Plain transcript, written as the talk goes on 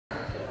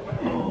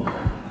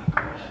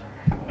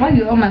Why are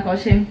you? Oh my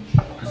gosh, him.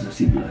 Because I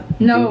see blood.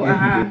 No,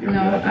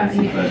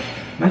 Actually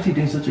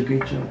doing such a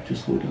great job.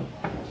 Just hold up.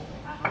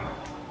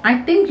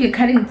 I think you're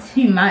cutting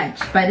too much,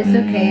 but it's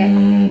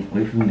okay.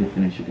 Wait for me to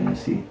finish, you're gonna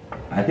see.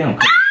 I think I'm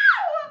cutting.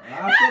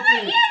 Stop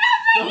it!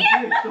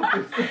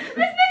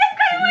 This nigga's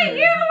cutting my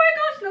ear, oh my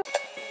gosh, no.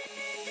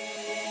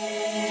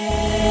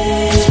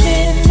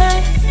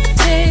 Midnight,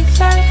 take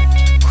flight,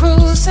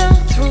 cruising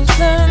through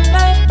the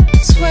night.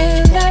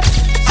 Sway left,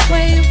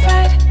 sway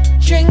right,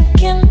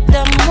 drinking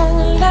the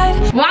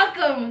moonlight.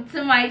 Welcome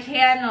to my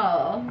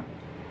channel.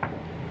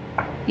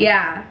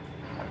 Yeah.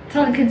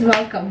 Tell the kids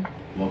welcome.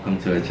 Welcome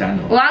to the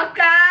channel.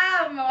 Welcome!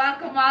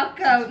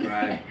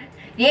 Subscribe.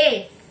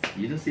 Yes.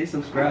 You just say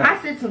subscribe. I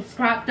said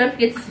subscribe. Don't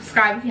forget to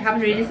subscribe if you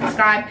haven't already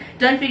subscribed.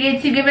 Don't forget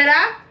to give it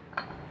a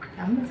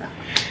thumbs up.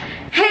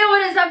 Hey,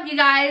 what is up, you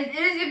guys? It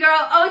is your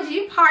girl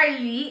OG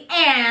Parley,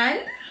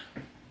 and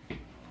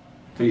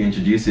So you're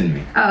introducing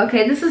me. oh,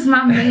 okay, this is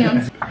my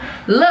main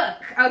look,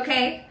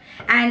 okay?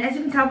 And as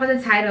you can tell by the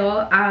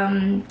title,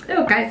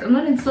 oh guys, I'm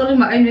not installing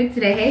my own wig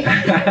today,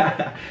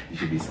 hey? You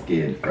should be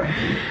scared,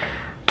 frankly.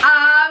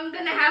 I'm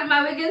gonna have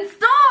my wig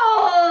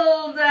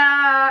installed,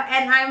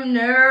 and I'm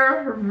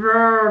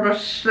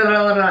nervous.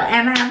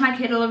 And I have my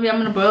kettle over here. I'm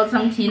gonna boil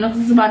some tea. You know,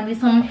 this is about to be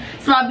some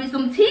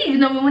tea. You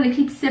know, we want to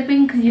keep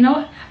sipping because you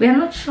know we are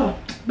not sure.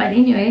 But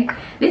anyway,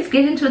 let's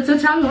get into it. So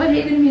tell me, what are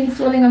you gonna be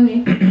installing on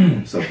me?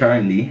 So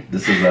apparently,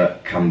 this is a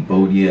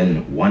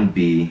Cambodian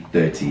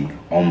 1B30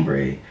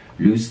 ombre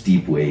loose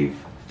deep wave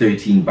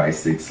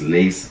 13x6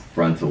 lace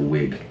frontal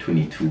wig,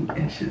 22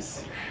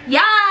 inches.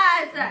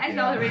 Yes, as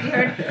y'all already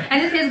heard.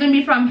 And this is going to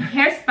be from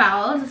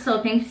HairSpells.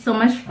 So thank you so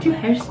much to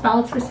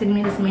HairSpells for sending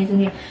me this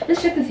amazing hair.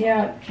 Let's check this hair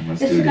out.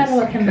 Let's check out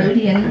our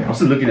Cambodian. Okay. I'm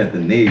also looking at the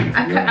name.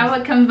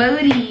 Our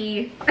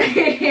Cambodian.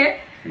 Hey,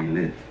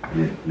 lit.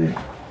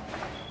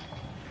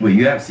 Wait,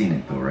 you have seen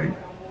it though, right?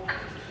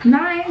 No,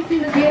 I ain't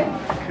seen this yet.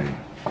 Okay,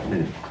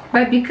 lit.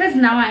 But because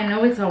now I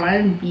know it's a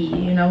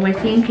 1B, you know, we're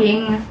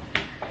thinking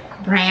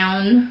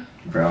brown.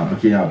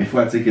 Okay, now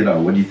before I take it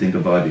out, what do you think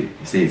about it?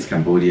 You say it's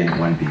Cambodian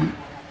 1B.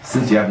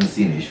 Since you haven't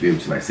seen it, you should be able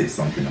to like say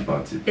something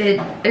about it.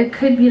 It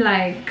could be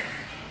like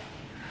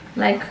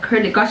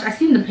curly. Gosh, I've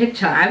seen the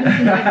picture. I haven't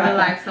seen it in real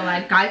life. So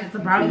like, guys, it's a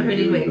brown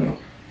curly wig.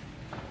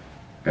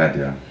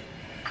 Goddamn.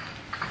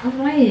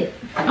 Alright.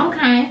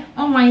 Okay.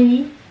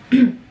 Alrighty.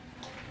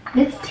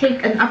 Let's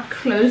take an up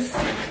close.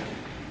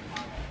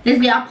 Let's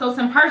get up close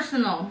and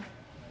personal.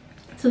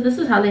 So this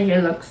is how the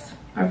hair looks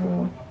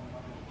overall.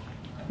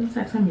 Looks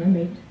like some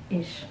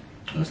mermaid-ish.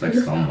 Looks like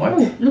somewhat.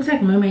 Oh, looks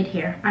like mermaid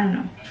hair. I don't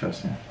know.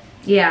 Trust me.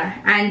 Yeah,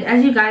 and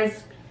as you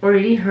guys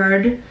already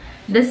heard,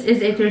 this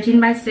is a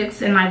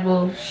 13x6, and I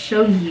will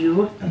show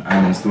you. And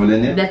I'm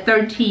installing it. The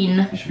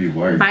 13. You should be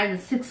worried. By the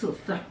 6th.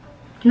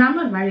 No, I'm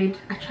not worried.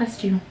 I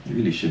trust you. You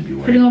really should be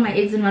worried. Putting all my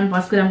eggs in one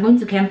basket. I'm going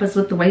to campus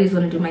with the way he's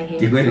going to do my hair.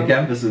 You're going to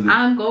campus with it?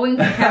 I'm going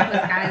to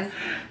campus, guys.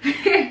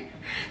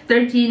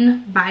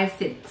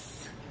 13x6,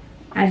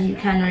 as you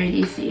can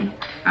already see.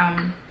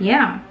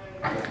 Yeah.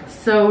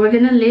 So we're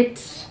gonna let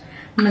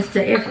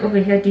Mr. F over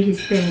here do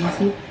his thing, you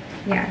see?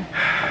 Yeah.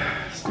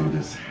 Let's do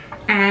this.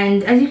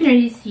 And as you can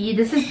already see,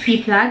 this is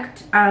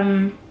pre-plucked.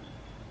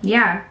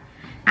 Yeah.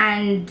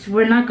 And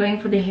we're not going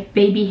for the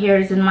baby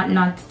hairs and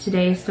whatnot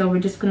today, so we're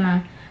just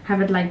gonna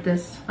have it like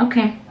this.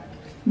 Okay.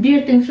 Do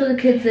your thing. Show the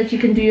kids that you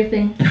can do your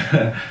thing.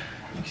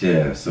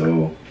 Yeah,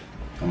 so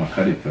I'm gonna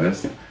cut it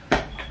first.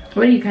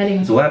 What are you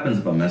cutting? So what happens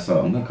if I mess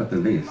up? I'm gonna cut the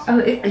lace. Oh,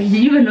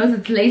 you even knows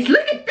it's lace.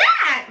 Look at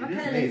that! What It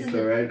kind of is lace is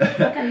though, it? right?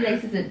 What kind of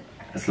lace is it?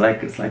 It's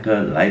like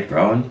a light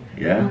brown,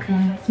 yeah.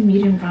 Okay, it's a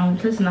medium brown.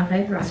 Close enough,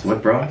 right? It's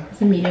what brown?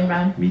 It's a medium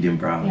brown. Medium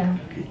brown. Yeah.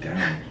 Okay,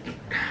 damn.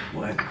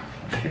 What?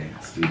 Okay,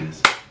 let's do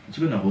this.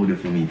 You're gonna hold it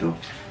for me though.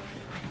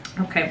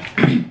 Okay.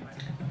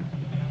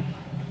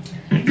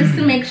 Just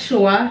to make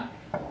sure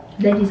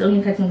that he's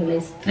only cutting the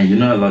lace. And you're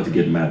not allowed to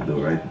get mad though,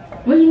 right?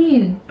 What do you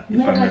mean?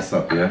 If I mess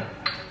up, yeah.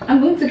 I'm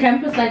going to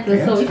campus like this,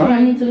 Yeah, so if you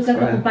want me to look at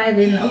the papaya,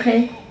 then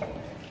okay.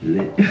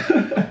 Lit.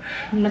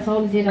 Let's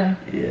hold it here.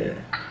 Yeah,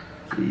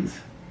 please.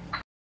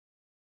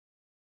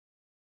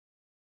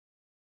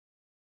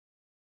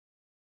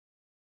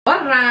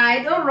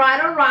 Alright.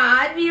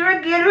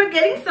 We're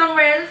getting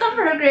somewhere. Some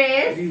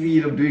progress. What do you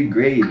mean? I'm doing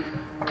great.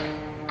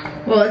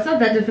 Well, it's not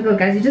that difficult,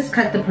 guys. You just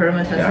cut the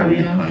perimeter, Yeah, so I really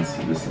you know. can't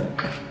see this side.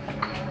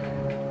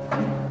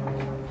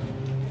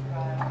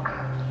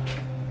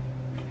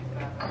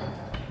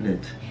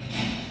 Lit.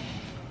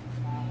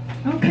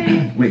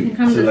 Okay. Wait,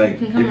 so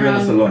like, if you're in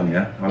a salon,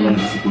 yeah? How long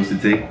is it supposed to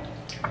take?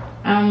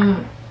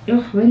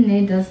 When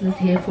Nate does this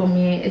hair for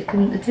me, it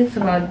takes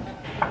about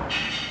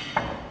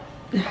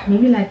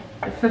maybe like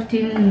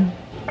 15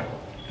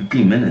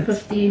 minutes.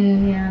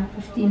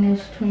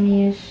 15-ish,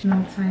 20-ish,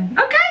 no time.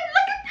 Okay,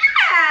 look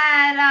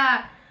at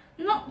that!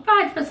 Not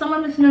bad for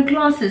someone with no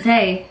glasses,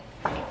 hey?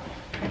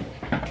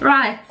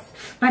 Right,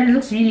 but it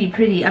looks really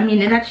pretty. I mean,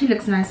 it actually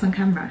looks nice on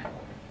camera.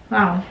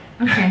 Wow,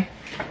 okay.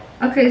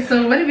 Okay,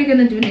 so what are we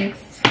gonna do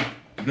next?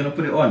 You're gonna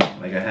put it on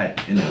like I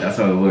had, you know, that's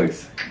how it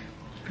works.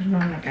 Put it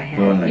on like a hat.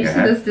 Put on like you a see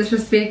hat? this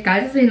disrespect,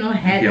 guys? This ain't no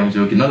hat. Okay, I'm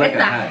joking. Not like it's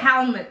a a hat.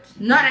 helmet,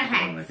 not a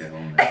hat. Like a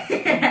helmet.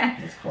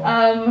 That's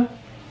cool.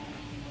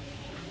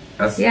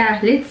 That's, yeah,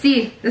 let's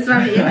see. This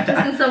might be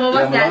interesting. So what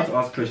was I'm that? allowed to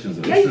ask questions.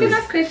 Yeah, you can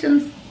ask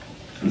questions.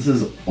 This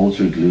is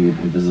ultra glued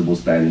invisible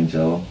styling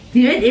gel.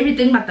 You read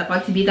everything but the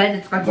got to be, guys.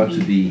 It's got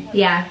to be.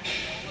 Yeah.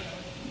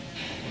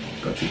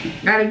 Got to be.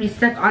 Gotta be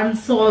stuck on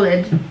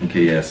solid.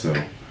 Okay, yeah, so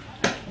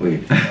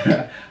wait.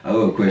 I have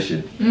a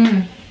question.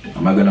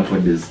 Am I gonna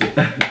put this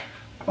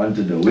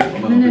onto the wig? Am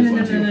I gonna put this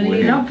onto your forehead?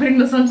 You're not putting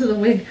this onto the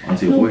wig.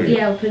 Onto your forehead?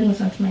 Yeah, I'm putting this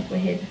onto my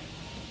forehead.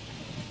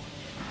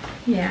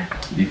 Yeah.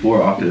 Before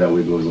or after that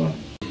wig goes on?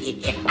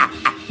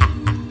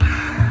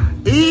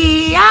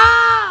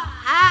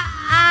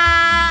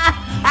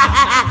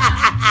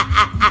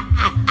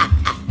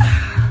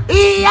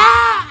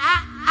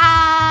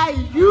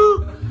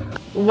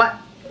 What?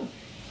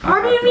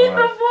 What do you mean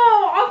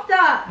before?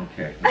 After?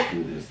 Okay, let's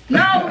do this.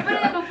 No, we're putting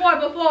it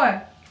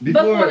before.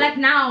 Before, like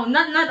now,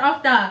 not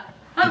after.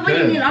 What do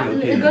you mean after?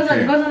 Okay, it goes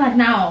on like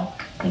now.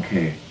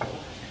 Okay.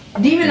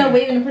 Do you even know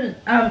where you're gonna put it?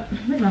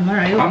 Where's my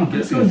mirror? I'm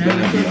guessing it's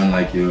gonna be on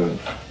like your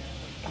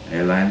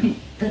hairline.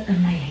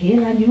 My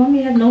hairline? You want me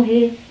to have no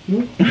hair?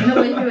 No,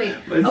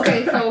 wait.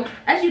 Okay, so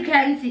as you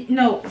can see,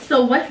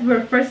 so what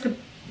we're first to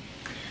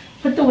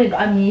put the wig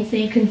on me so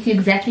you can see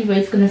exactly where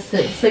it's gonna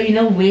sit, so you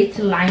know where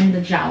to line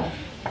the gel.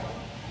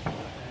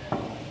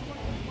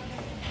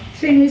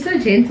 Shane, you're so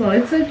gentle.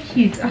 It's so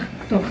cute.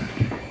 Oh.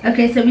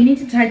 Okay, so we need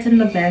to tighten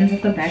the bands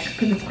at the back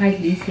because it's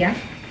quite loose, yeah?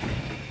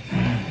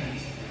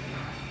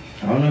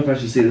 I don't know if I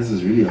should say this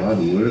is really hard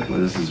work or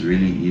this is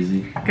really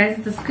easy. Guys,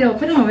 it's a skill.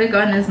 Putting a wig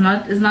on it's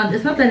not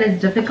that it's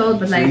difficult,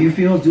 but like. So you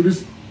feel do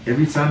this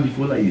every time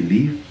before like you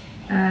leave?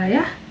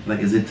 Yeah. Like,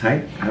 is it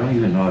tight? I don't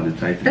even know how to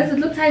tighten. Does it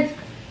look tight?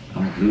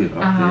 I'm glue it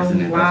up there,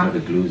 isn't it? That's what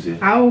the glue's here.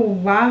 Oh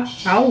wow.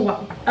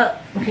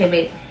 Okay,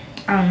 wait.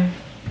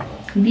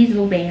 These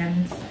little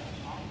bands.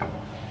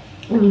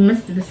 Oh, we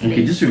missed this lace.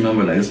 Okay, just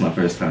remember, like, this is my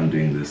first time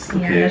doing this.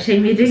 Okay. Yeah,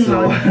 Shane, we're doing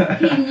well.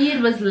 He knew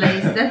it was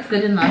lace. That's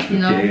good enough, you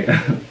know. Okay.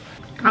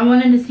 I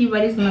wanted to see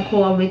what he's gonna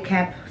call a wig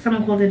cap.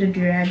 Someone called it a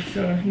drag,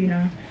 so you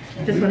know.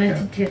 Just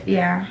wanted to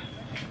yeah.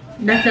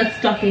 That's a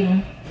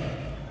stocking.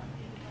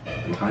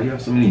 Well, how do you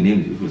have so many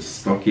names? It was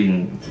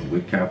stocking, it's a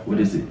wig cap. What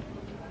is it?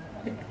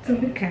 It's a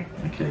wig cap.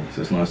 Okay,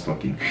 so it's not a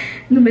stocking.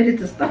 No, but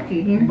it's a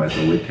stocking. But it's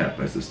a wig cap,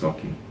 but it's a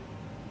stocking.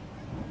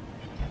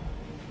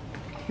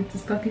 It's a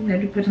stocking that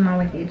we put on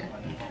our head.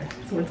 Okay.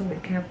 So it's a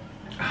wig cap.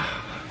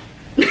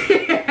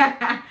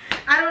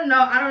 I don't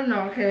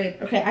know. Okay,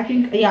 wait. Okay, I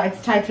think, yeah,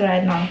 it's tighter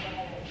right now.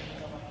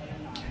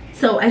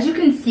 So as you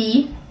can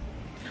see,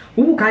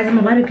 oh guys, I'm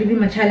about to give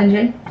him a challenge,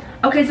 eh?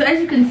 Okay, so as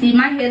you can see,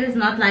 my hair is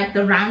not like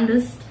the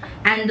roundest,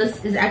 and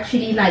this is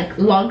actually like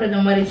longer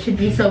than what it should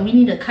be, so we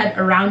need to cut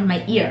around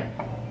my ear.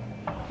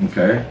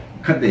 Okay.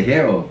 Cut the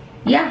hair off.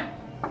 Yeah.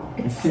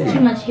 It's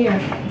too much hair.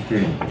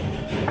 Okay.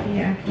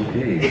 Yeah.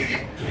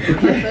 Okay. On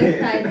both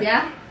sides,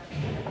 yeah?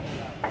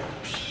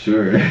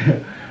 Sure.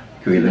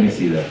 Okay, let me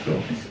see that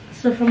though.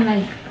 So from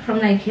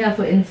like here,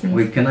 for instance.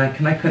 Wait, can I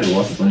cut it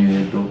whilst it's on your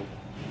head though?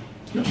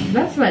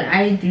 That's what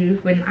I do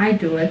when I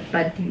do it,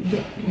 but you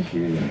get.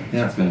 Okay, I think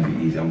that's gonna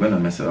be easy. I'm gonna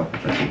mess it up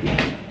if I should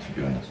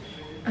be honest.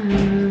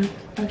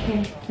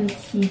 Okay,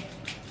 let's see.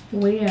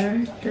 Where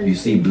does If you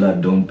see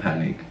blood, don't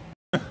panic.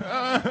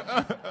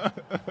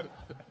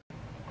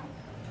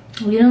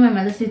 You know, my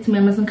mother said to me,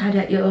 I mustn't cut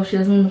her ear off. She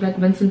doesn't look like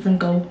Vincent van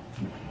Gogh.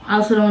 I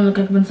also don't look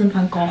like Vincent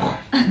van Gogh.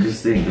 I'm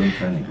just saying, don't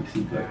panic. If you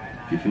see blood,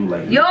 if you feel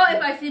like. Yo,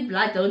 if I see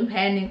blood, don't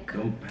panic.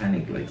 Don't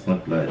panic, like it's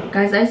not blood.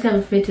 Guys, I used to have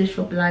a fetish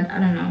for blood. I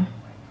don't know.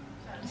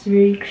 It's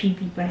very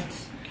creepy, but.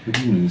 What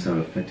do you mean you used to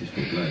have a fetish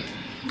for blood?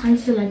 I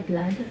used to like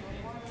blood.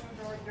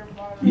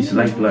 You used to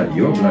like blood?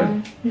 Your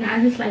blood? Yeah,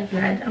 I just like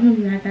blood. I'm gonna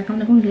be right back. I'm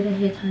gonna get a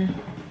hair tie.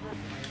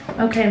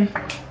 Okay.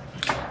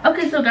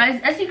 Okay, so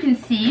guys, as you can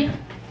see.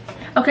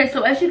 Okay,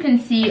 so as you can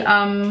see,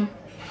 I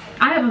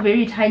have a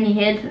very tiny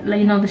head,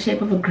 like, you know, the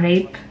shape of a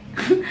grape.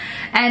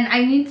 And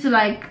I need to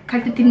like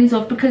cut the thingies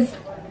off because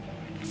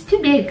it's too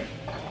big.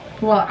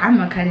 Well, I'm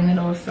not cutting it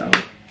off, so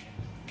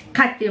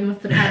cut them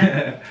with the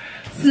cut.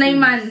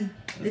 Snayman,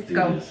 let's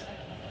go. This.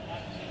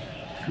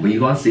 But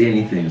you can't say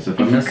anything, so if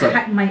I mess up,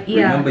 cut my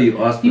ear. Remember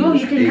you asked me. Yo,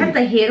 you can cut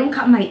the hair, don't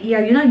cut my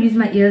ear. You're not using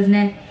my ears,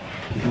 nah.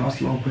 You can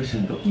ask your own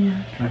question though.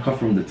 Yeah. Can I cut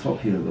from the top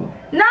here though?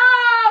 No!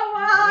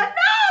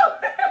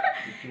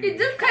 You're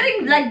just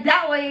cutting like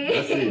that way.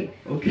 That's it.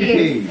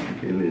 Okay. Yes.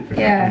 Okay, later.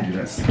 Yeah.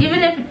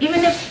 Even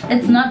if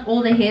it's not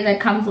all the hair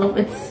that comes off,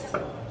 it's.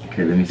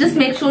 Okay, let me see. Just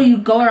make sure you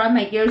go around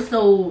my ear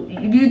so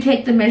you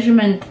take the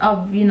measurement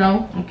of, you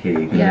know.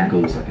 Okay, there it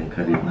goes. I can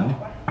cut it now.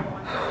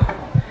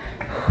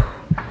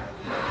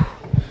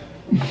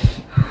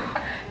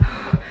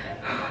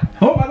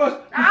 Oh my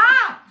gosh!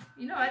 Ah!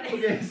 You know what?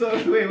 Okay, so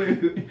wait.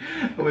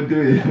 I'm gonna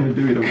do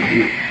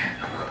it.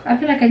 I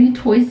feel like I need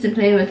toys to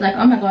play with. Like,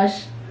 oh my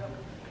gosh.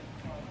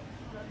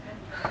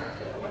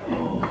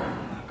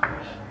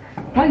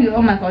 Why you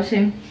oh my gosh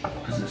him?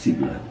 Because I see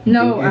blood.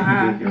 No,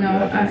 no. no.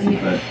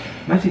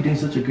 I'm actually doing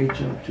such a great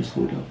job. Just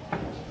hold up.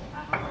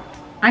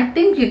 I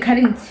think you're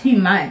cutting too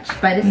much,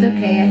 but it's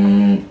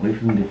okay. Wait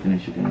for me to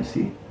finish, you're gonna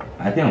see.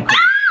 I think I'm cutting.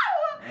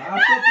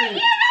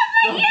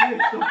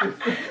 Stop it.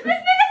 This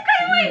nigga's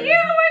cutting my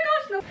ear. Oh my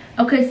gosh,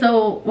 no. Okay,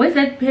 so what's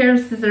that pair of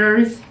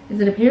scissors? Is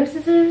it a pair of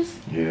scissors?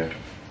 Yeah.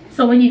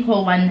 So when you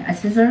call one a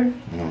scissor?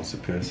 No, it's a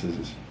pair of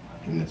scissors.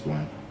 And it's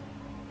one.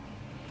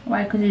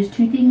 Why? Because there's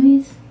two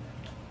thingies?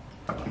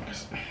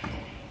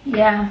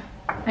 Yeah,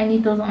 I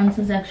need those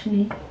answers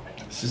actually.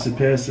 It's just a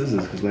pair of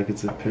scissors, because like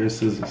it's a pair of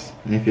scissors.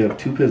 And if you have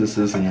two pairs of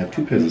scissors, then you have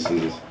two pairs of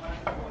scissors.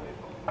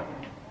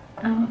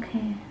 Oh,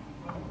 okay.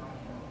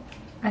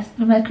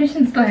 My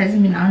question still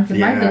hasn't been answered.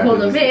 Why is it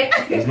called a bit?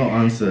 There's no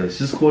answer. It's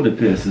just called a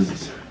pair of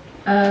scissors.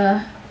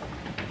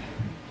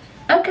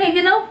 Okay,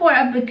 you know, for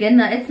a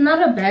beginner, it's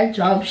not a bad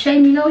job.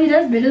 Shane, you know, he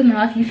does better than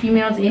half you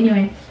females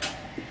anyway.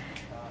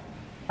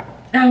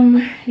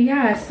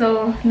 Yeah,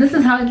 so this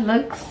is how it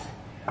looks.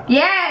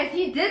 Yes,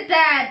 he did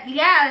that.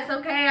 Yes,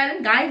 okay, I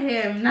didn't guide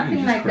him.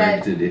 Nothing like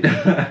that. It.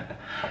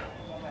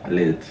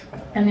 Lit.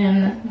 And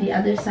then the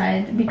other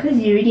side, because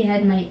you already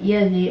had my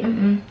ear there,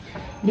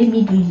 let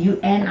me do you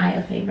and I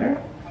a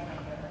favor.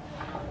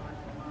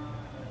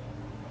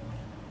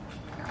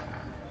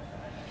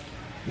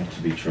 Not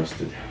to be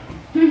trusted.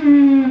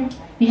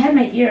 You had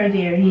my ear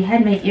there. You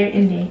had my ear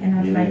in there, and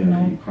I was like,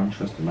 no. You can't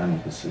trust the man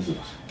with the scissors.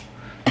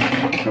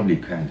 You probably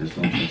can, just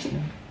don't trust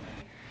him.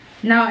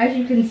 Now, as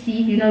you can see,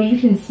 you know, you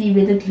can see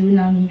where the glue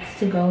now needs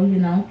to go, you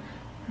know.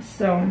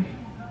 So,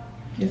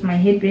 is my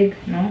head big?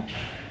 No.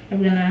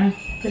 I'm gonna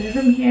put it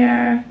in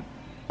here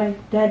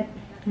like that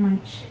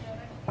much.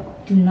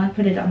 Do not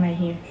put it on my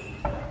hair.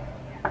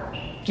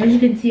 As you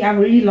can see, I've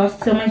already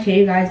lost so much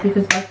hair, guys,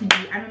 because Got To Be.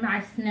 I remember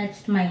I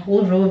snatched my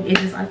whole row of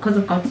edges because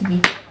of Got To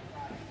Be.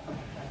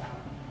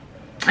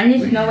 I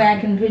need to know where I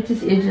can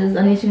purchase edges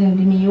unless you can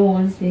give me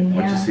yours. Then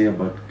What yeah. you say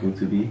about Got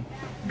To Be?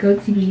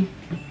 Got To Be.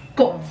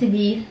 Got To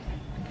Be.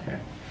 Okay.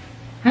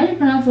 How do you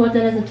pronounce what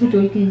that has the two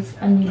dorkies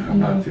on the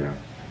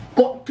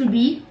Got To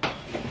Be.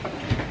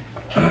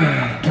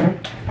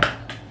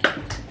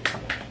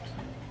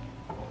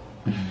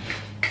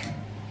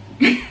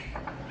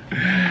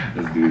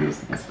 Let's do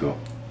this. Let's go.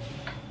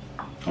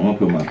 I'm gonna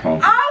put my palm.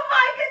 Oh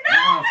my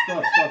goodness!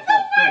 Oh, stop.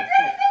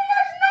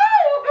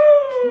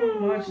 No!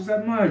 How much is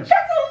that much?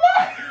 That's a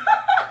lot!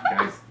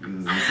 Guys,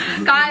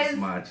 this Guys, is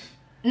much.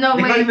 No,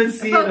 They wait. can't even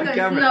see it on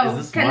camera. No, is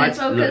this can much? it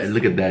focus?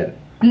 Look at that.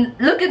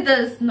 Look at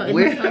this. No, it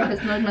must focus.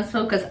 No, it must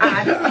focus.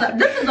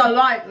 This is a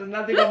lot. There's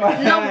nothing on my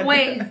hand. No,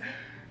 wait.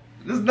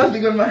 There's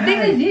nothing on my The thing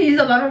hand. is, you use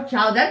a lot of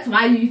gel. That's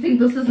why you think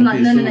this is not.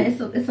 Okay, No,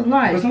 so- it's a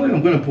lot. It's not like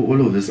I'm gonna put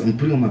all of this. I'm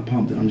putting on my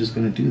palm. Then I'm just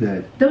gonna do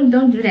that. Don't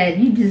do that.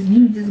 You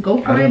just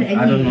go for it. And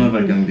I don't know if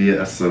I can be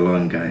a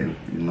salon guy.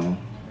 You know.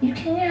 You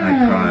can. I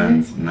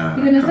can't. Nah.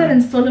 You're gonna start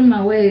installing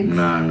my wigs.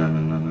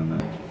 No.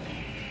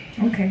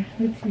 Okay,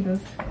 let's see this.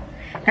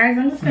 Guys,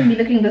 I'm just gonna be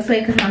looking this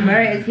way because my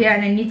mirror is here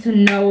and I need to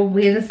know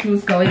where this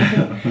glue's going.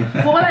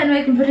 For all I know,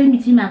 I can put it in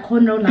between my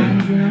corner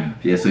lines, you know.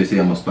 Yeah, so you say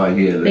I'm gonna start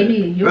here. Then.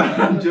 Baby, you're.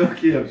 I'm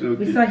joking.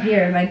 We start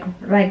here, like.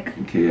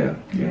 Okay, yeah.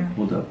 Yeah.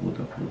 Hold up.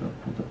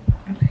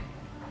 Okay.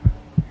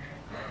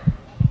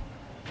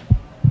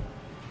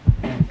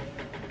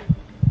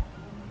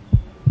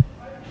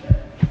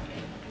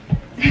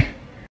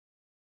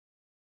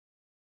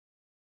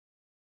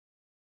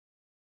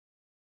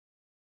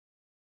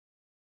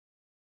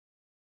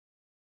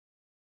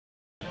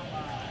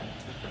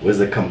 Where's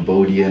the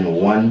Cambodian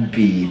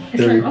 1B30?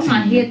 It's like on my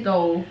head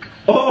though.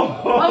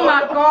 Oh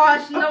my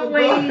gosh, no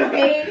way,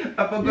 babe.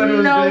 I forgot it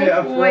was No there.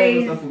 I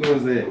ways. forgot it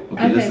was there. Okay,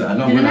 Okay, listen, I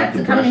know I'm you're gonna gonna have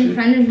to come brush in it.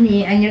 front of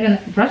me and you're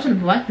gonna brush it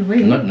what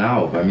way? Not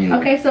now, but I mean.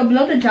 Okay, so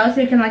blow the gel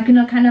so you can like, you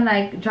know, kind of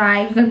like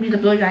dry. It's gonna be the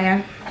blow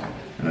dryer.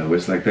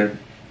 It's like that.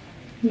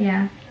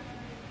 Yeah.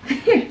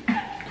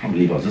 I can't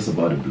believe I was just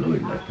about to blow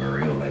it like for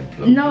real, like.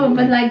 No,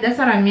 but like that's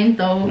what I meant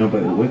though. No,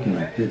 but it's working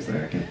like this,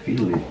 like I can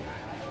feel it.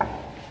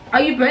 Are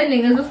you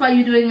burning? Is this why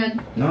you're doing it?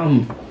 No,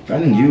 I'm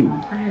fanning you.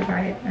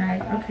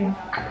 Alright, okay.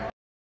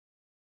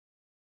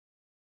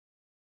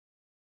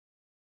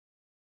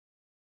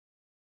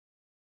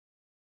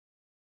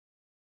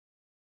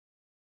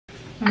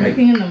 I'm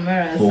looking in the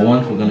mirror. For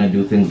once, we're gonna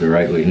do things the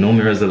right way. No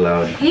mirrors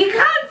allowed. You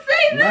can't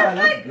say that.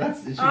 Nah, that's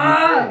it should be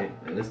fair.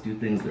 Let's do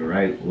things the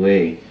right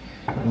way.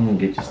 I'm gonna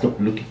get you. Stop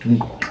looking to me.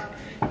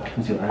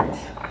 Close your eyes.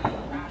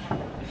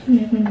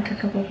 Make me look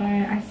like a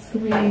papaya. I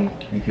swear.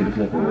 Make you look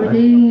like a what?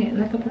 Really,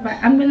 like a papaya.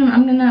 I'm gonna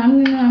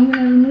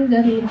remove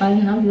that little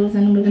button of yours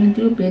and we're gonna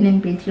do a Ben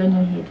and Betty on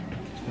your head.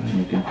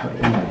 You can cut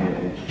in my hair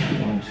if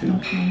you want to.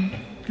 Okay.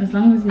 As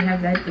long as we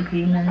have that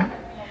agreement.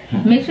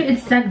 Make sure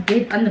it's stuck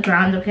dead on the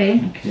ground,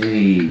 okay?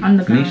 Okay. On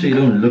the ground. Make sure you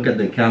don't look at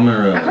the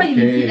camera. I can't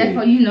even see that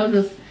for you know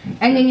this.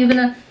 And then you're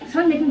gonna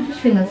start making fish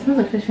fingers. It smells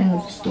like fish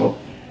fingers. Stop.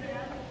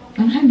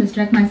 I'm trying to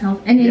distract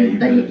myself. And then Yeah, you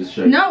better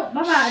distract. No,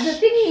 Baba, the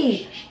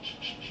thingy.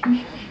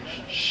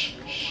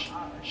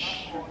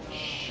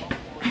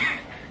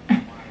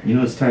 You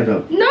know it's tied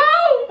up. No,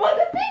 but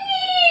the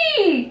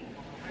thingy.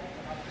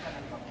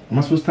 Am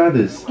I supposed to tie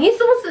this? He's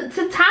supposed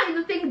to tie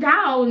the thing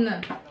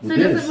down. So With it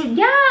this? doesn't.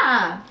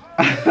 Yeah.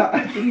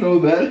 I didn't know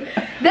that.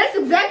 That's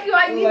exactly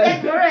why I need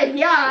that mirror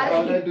here.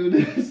 How would I do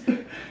this?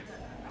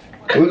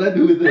 What would I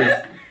do with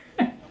this?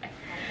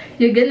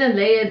 You're gonna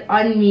lay it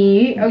on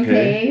me,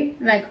 okay?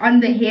 Like on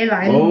the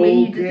hairline where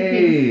you did the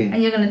thing,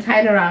 and you're gonna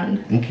tie it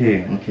around.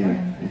 Okay.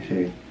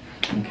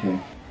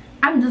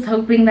 I'm just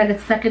hoping that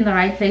it's stuck in the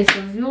right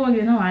places. You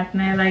know what,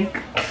 man?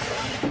 Like,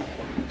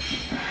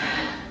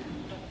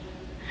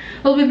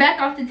 we'll be back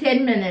after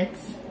 10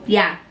 minutes.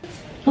 Yeah.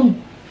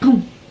 Boom,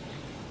 boom.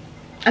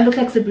 I look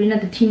like Sabrina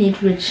the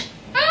Teenage Witch.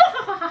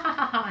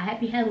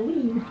 Happy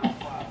Halloween.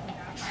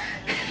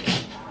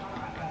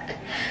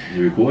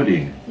 You're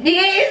recording.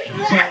 Yes.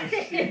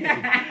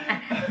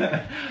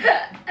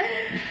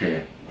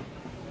 Okay.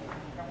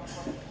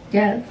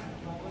 Yes.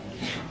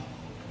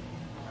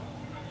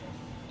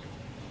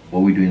 What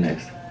are we doing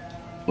next?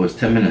 Oh, it's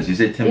 10 minutes. You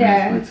said 10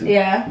 minutes. For it to...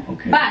 Yeah.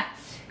 Okay. But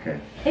okay.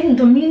 In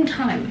the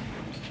meantime,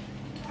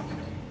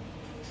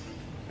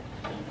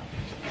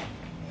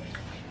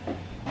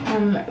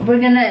 we're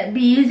gonna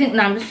be using.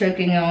 No, I'm just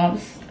joking, y'all.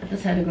 I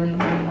just had to go in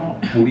the room now.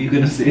 What were you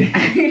gonna say?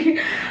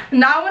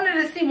 Now I wanted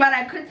to see what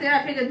I could say.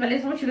 I figured, but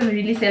it's what you're gonna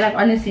really say, like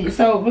honestly.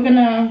 So we're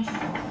gonna.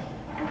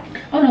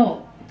 Oh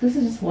no, this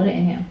is just water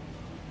in here.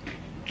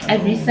 I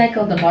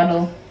recycled the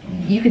bottle.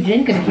 You could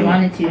drink it if you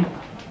wanted to.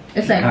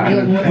 It's like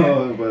real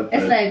water.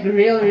 It's like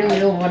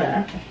real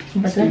water.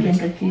 But don't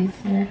drink it, please.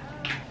 Yeah.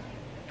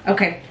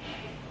 Okay.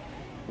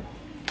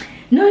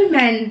 No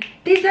man,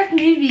 there's that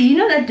movie. You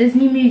know that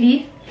Disney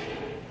movie?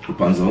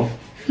 Rapunzel?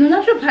 No,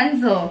 not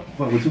Rapunzel.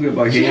 What, we're talking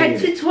about She hair. had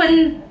 2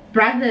 twin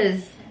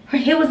brothers. Her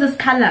hair was this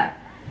color,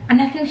 and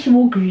I think she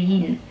wore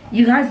green.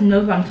 You guys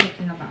know who I'm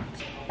talking about.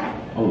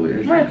 Oh,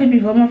 it is. Or it could be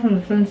Velma from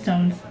the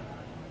Flintstones.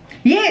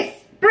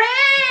 Yes! Brave!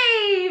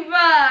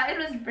 It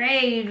was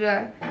Brave.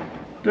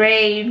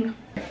 Brave.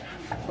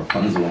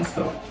 Rapunzel and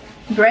stuff.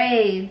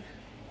 Brave.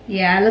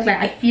 Yeah,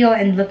 I feel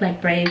and look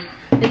like Brave.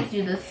 Let's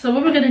do this. So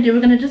what we're gonna do,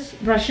 we're gonna just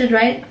brush it,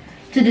 right?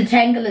 To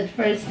detangle it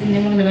first, and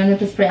then we're gonna go in with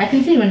the spray. I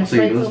can see when it's so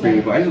you don't spray,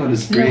 but I just want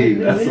to spray.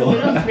 No, that's all. We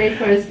don't spray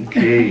first.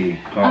 Okay.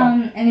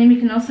 And then we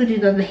can also do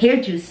the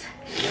hair juice.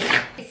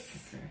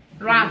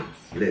 Right.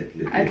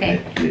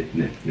 Okay.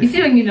 You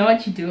see when you know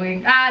what you're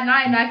doing. Now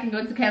I know I can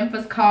go to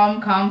campus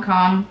calm.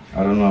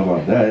 I don't know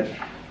about that.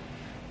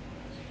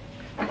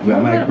 Wait,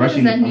 am I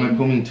brushing? Am I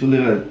combing too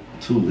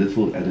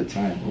little at a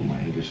time? Oh, my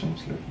English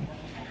almost left me.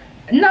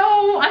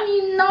 No.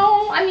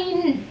 I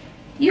mean,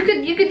 you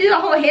could do the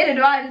whole head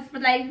at once,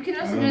 but like you can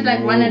also do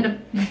like one at a.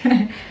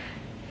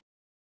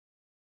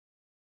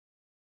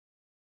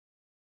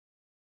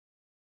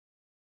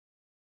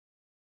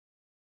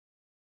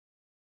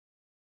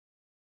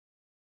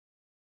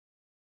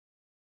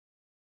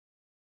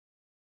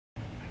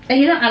 And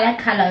you know I like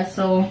color,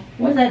 so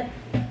what's that?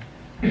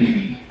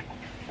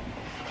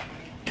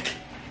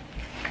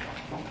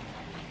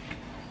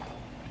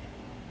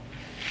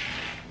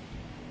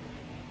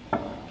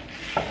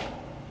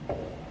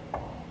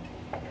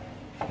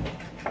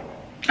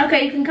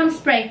 Okay, you can come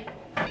spray.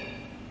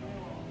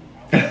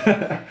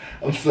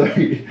 I'm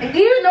sorry. Do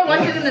you know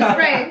what you're gonna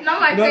spray? Not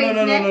my face.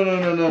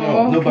 No.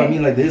 Oh, no, but I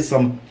mean like there's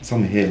some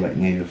hair like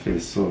near your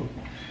face, so.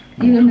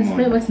 You're gonna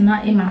spray what's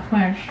not in my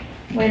hair.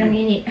 Wait a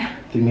minute.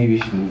 I think maybe you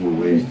should move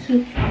away. Just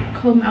to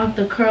comb out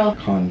the curl.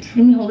 Can't.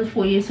 Let me hold it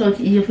for you so it's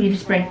easier for you to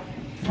spray.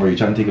 Or you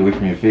trying to take it away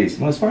from your face?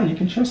 No, it's fine. You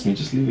can trust me.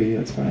 Just leave it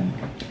here. It's fine.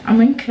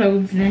 I'm in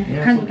clothes now.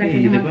 Yeah, Can't it's look like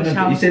okay. I'm in the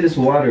shower. You said it's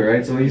water,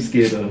 right? So what are you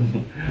scared of?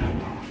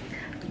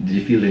 Did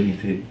you feel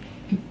anything?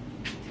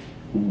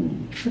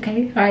 Ooh.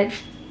 Okay, alright.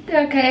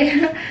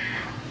 Okay.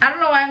 I don't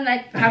know why I'm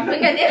like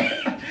pumping at it.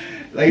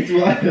 Like it's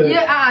water.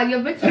 Yeah, you're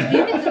a bit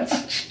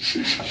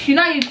you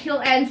know you kill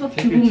ants with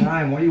Take your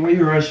time. Why are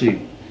you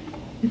rushing?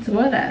 It's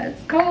water.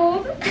 It's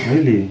cold.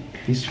 Really?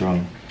 He's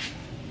strong.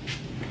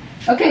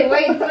 Okay,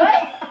 wait.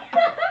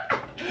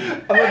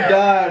 I'm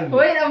done.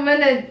 Wait a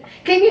minute.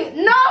 Can you?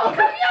 No,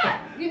 come here.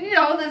 You need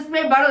to hold the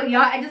spray bottle.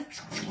 Yeah, I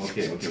just.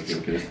 Okay.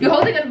 You're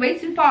holding it way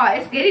too far.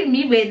 It's getting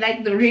me wet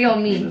like the real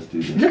me. Let's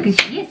do this. Look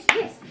at you.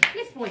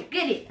 Yes, boy.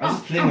 Get it. I was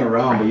just playing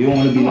around, but you don't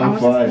want to be on fire. I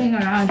was just playing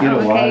around. Get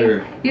the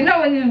water. You know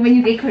when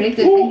you get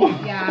corrected.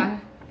 Yeah.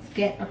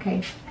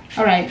 Okay.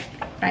 All right.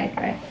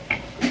 Right.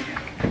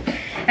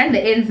 And the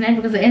ends, man,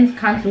 because the ends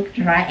can't look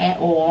dry at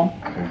all.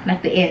 Okay.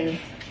 Like the ends.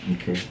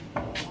 Okay.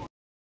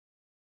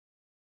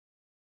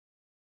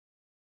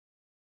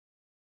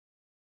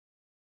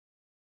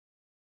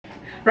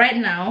 Right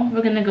now,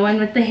 we're gonna go in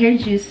with the hair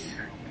juice.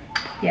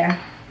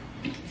 Yeah.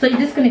 So you're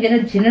just gonna get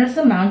a generous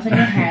amount on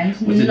your hand.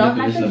 What's the not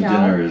definition like of gel.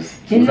 generous?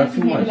 Generous Was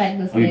that too much? like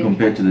this Or you big.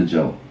 compared to the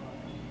gel?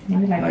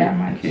 Maybe like that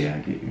much. Okay, I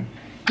get you.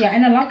 Yeah,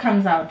 and a lot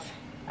comes out.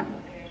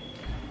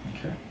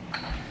 Okay.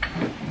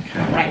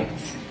 Right.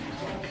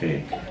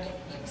 Okay.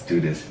 Let's do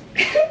this.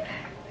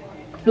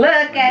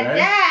 Look at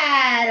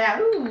that!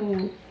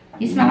 Ooh.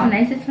 You smell how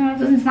nice it smells?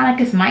 Doesn't it smell like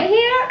it's my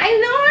hair? I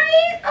know,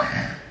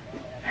 right?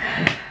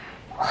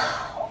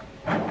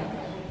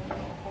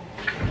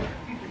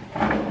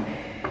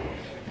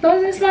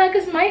 Doesn't it smell like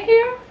it's my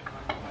hair?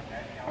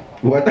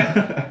 What?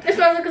 It smells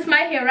smells like it's my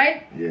hair,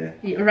 right? Yeah.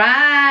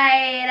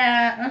 Right.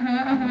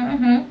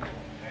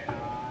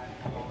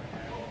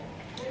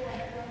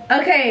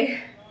 Okay.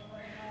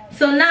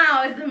 So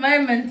now is the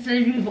moment that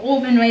we've all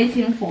been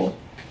waiting for.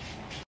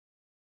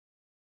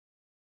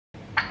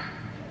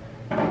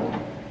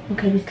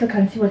 Okay, we still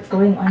can't see what's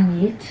going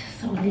on yet.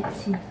 So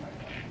let's see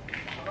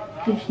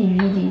if he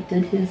really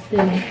did his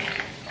thing.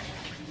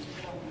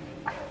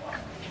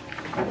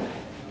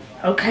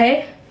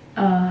 Okay.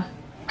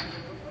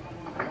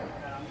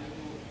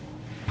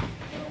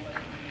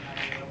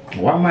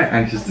 Why am I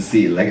anxious to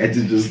see it? Like I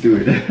did just do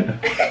it.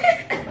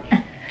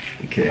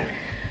 Okay.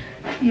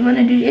 You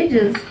wanna do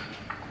edges?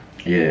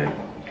 Yeah. I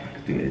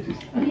could do edges.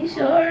 Are you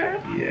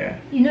sure? Yeah.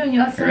 You know,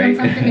 you're saying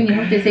something and you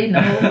have to say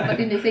no, but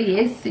then they say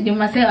yes. You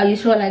must say, are you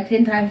sure, like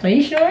 10 times. Are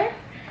you sure?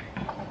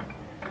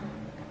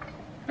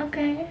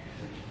 Okay.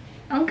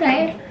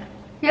 Okay.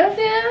 You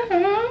feel?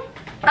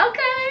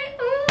 Okay.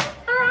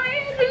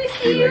 Alright. Let me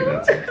see you.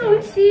 Let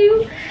me see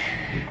you.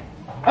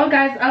 Oh,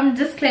 guys,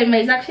 disclaimer.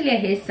 He's actually a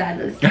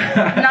hairstylist. No,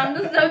 I'm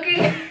just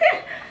joking.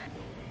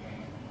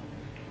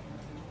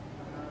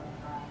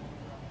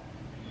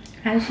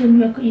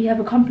 Actually, you have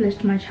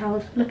accomplished, my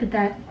child. Look at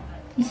that.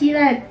 You see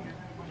that?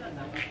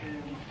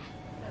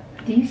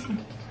 Do you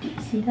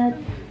see that?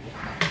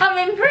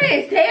 I'm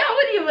impressed. Hey, I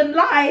wouldn't even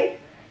lie.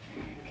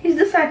 He's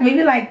just like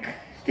maybe like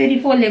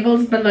 34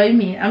 levels below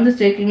me. I'm just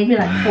joking. Maybe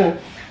like 4.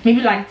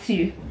 Maybe like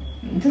 2.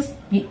 Just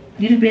you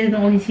do better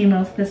than all these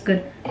females. That's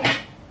good.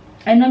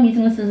 I know I'm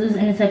using the scissors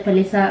and it's like,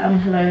 Palisa,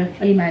 hello.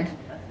 Are you mad?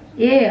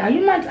 Yeah, are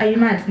you mad? Are you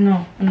mad?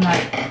 No, I'm not.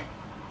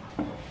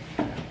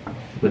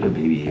 What a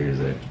baby hair is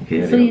that?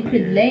 Okay, so you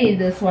could lay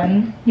this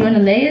one. You want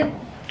to lay it?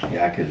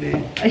 Yeah, I could lay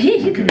it.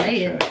 He could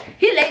lay it.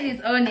 He laid his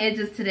own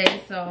edges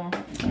today, so.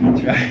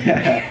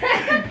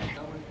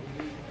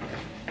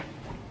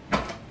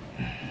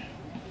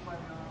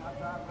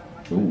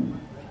 Ooh.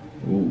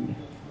 Ooh.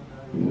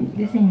 Ooh.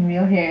 This ain't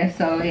real hair,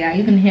 so yeah,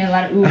 you can hear a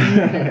lot of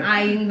oohs and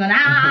eyeings and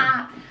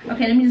ah.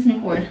 Okay, let me just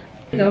move forward.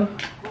 Go.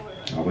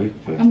 I'll wait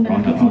for I'm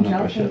gonna put some gel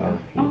brush it out.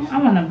 Oh, I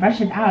wanna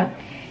brush it out.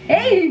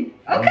 Hey,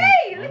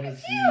 okay, look at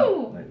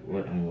you. Like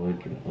what I'm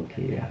looking.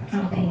 Okay, yeah.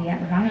 Okay, yeah,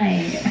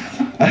 right.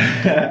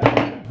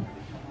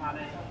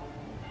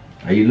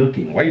 Are you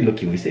looking? Why are you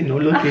looking? We say no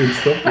looking.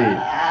 Stop it.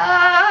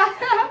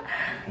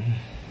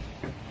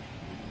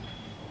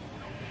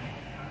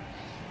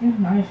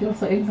 Now I feel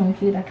so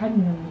incomplete. I can't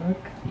even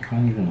look. You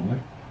can't even what?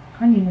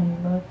 Can't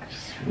even look.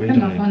 Wait I'm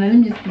not fun. Let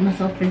me just put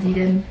myself busy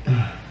then.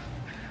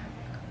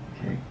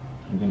 Okay,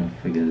 I'm gonna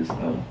figure this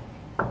out.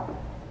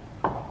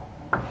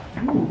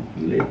 Ooh,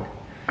 lid.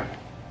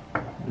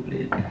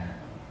 Lid.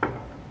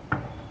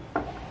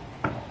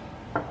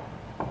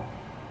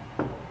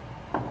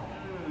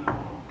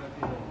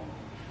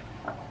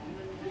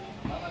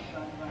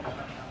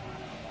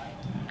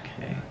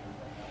 Okay.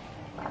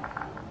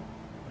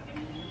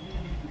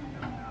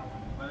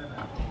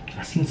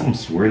 I've seen some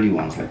swirly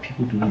ones, like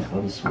people do these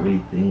other swirly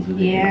things with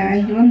it. Yeah,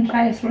 you want to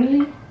try a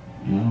swirly?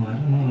 No, I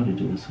don't know how to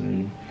do a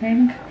swirly.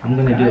 Thank I'm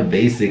gonna do a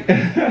basic.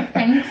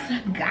 Thanks,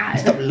 God.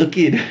 Stop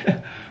looking.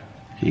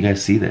 You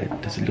guys see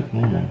that? Does it look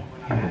normal?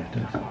 Yeah, it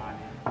does.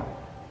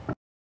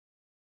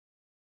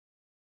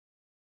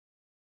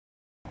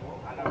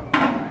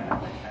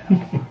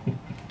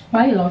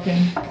 Why are you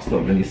laughing?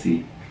 Stop, let me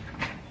see.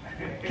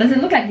 Does it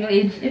look like your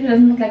age? If it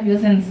doesn't look like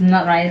yours, then it's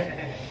not right.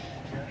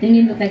 Then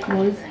you look like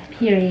yours.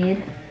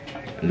 Period.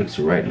 It looks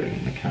right, like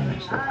in the camera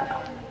and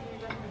stuff.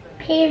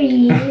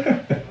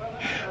 Period.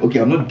 Okay,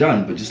 I'm not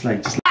done, but just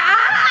like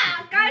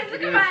Ah! Guys,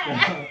 look at my...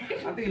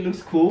 I think it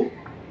looks cool.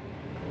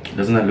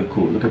 Doesn't that look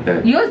cool? Look at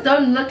that. Yours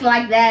don't look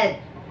like that.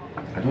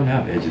 I don't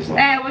have edges on.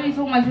 Hey, what are you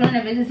talking about? You don't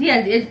have edges. He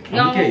has edges.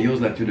 Look at yours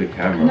like through the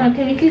camera. No,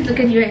 can you please look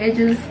at your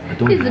edges? I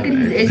don't please have look at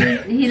his edges.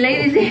 edges. He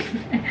laid his edges.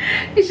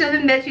 He showed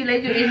him that you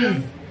laid your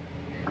edges.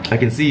 I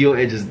can see your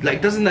edges.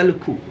 Like, doesn't that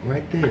look cool?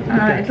 Right there. Look at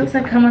that. It looks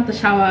like come out the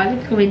shower.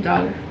 Let's go away,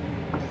 dog.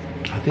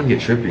 I think you're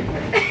tripping. I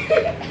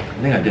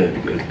think I did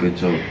a good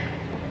job.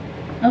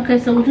 Okay,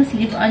 so we'll just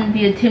leave on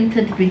the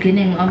attempted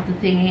beginning of the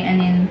thingy and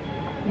then,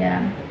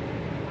 yeah.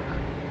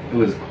 It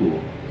was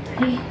cool.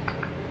 Hey.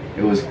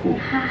 It was cool.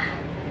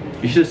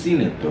 You should have seen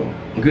it though.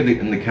 Look at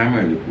in the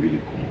camera, it looked really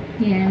cool.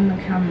 Yeah, in the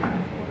camera.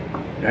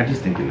 I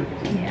just think it looked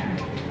cool. Yeah,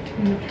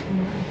 in the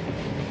camera.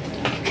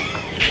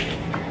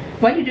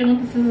 What are you doing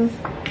with the scissors?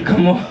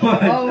 Come on.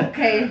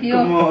 Okay,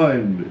 come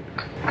on.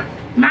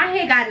 My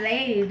hair got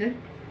laid.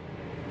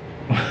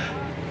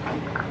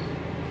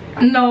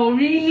 No,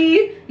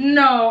 really?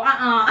 No,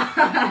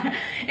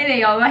 It ain't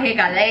y'all, my hair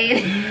got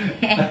laid.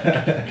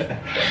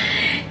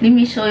 Let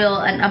me show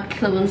y'all an up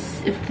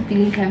close if the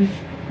thing can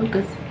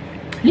focus.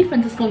 Leave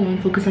Francisco alone,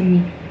 focus on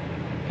me.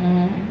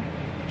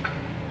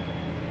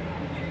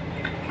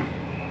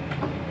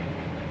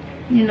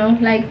 You know,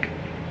 like,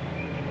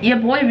 your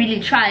boy really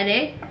tried,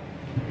 eh?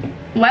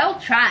 Well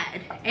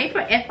tried. A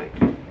for effort.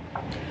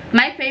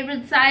 My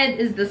favorite side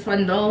is this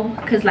one though,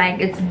 because like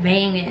it's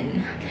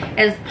banging,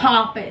 it's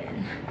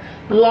popping,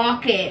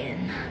 locking.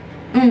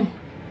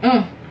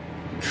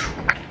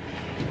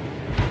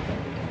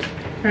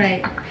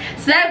 Right.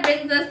 So that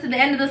brings us to the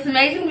end of this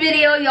amazing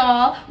video,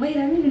 y'all. Wait,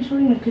 I didn't even show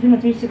you my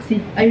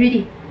 360. Are you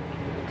ready?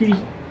 3,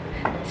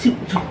 2.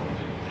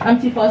 I'm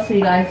too fast for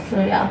you guys, so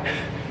yeah.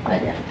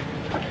 But yeah.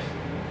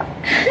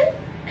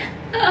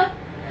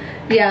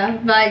 Yeah,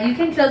 but you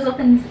can close up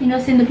and, you know,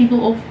 send the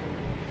people off.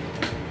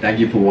 Thank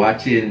you for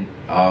watching.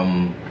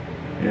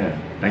 Yeah,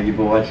 thank you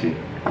for watching.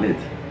 Lit.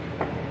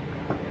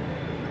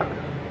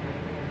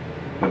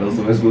 What else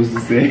am I supposed to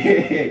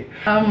say?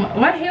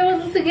 What hair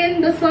was this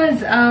again? This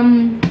was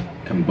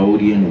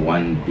Cambodian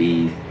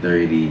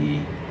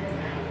 1B30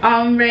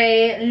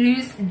 ombre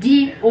loose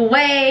deep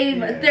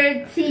wave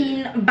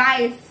 13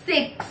 by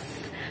 6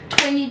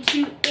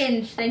 22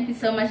 inch. Thank you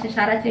so much, and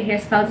shout out to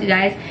HairSpells, you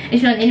guys.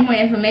 If you want any more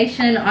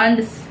information on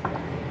this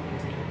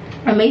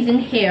amazing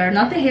hair,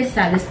 not the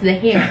hairstylist, the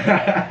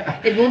hair,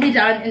 it will be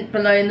down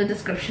below in the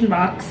description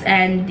box.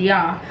 And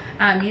yeah,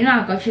 you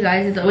know, I got you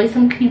guys. There's always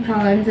some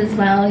coupons as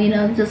well, you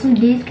know, there's some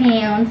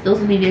discounts. Those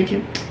will be there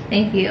too.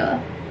 Thank you.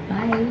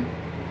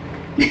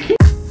 Bye.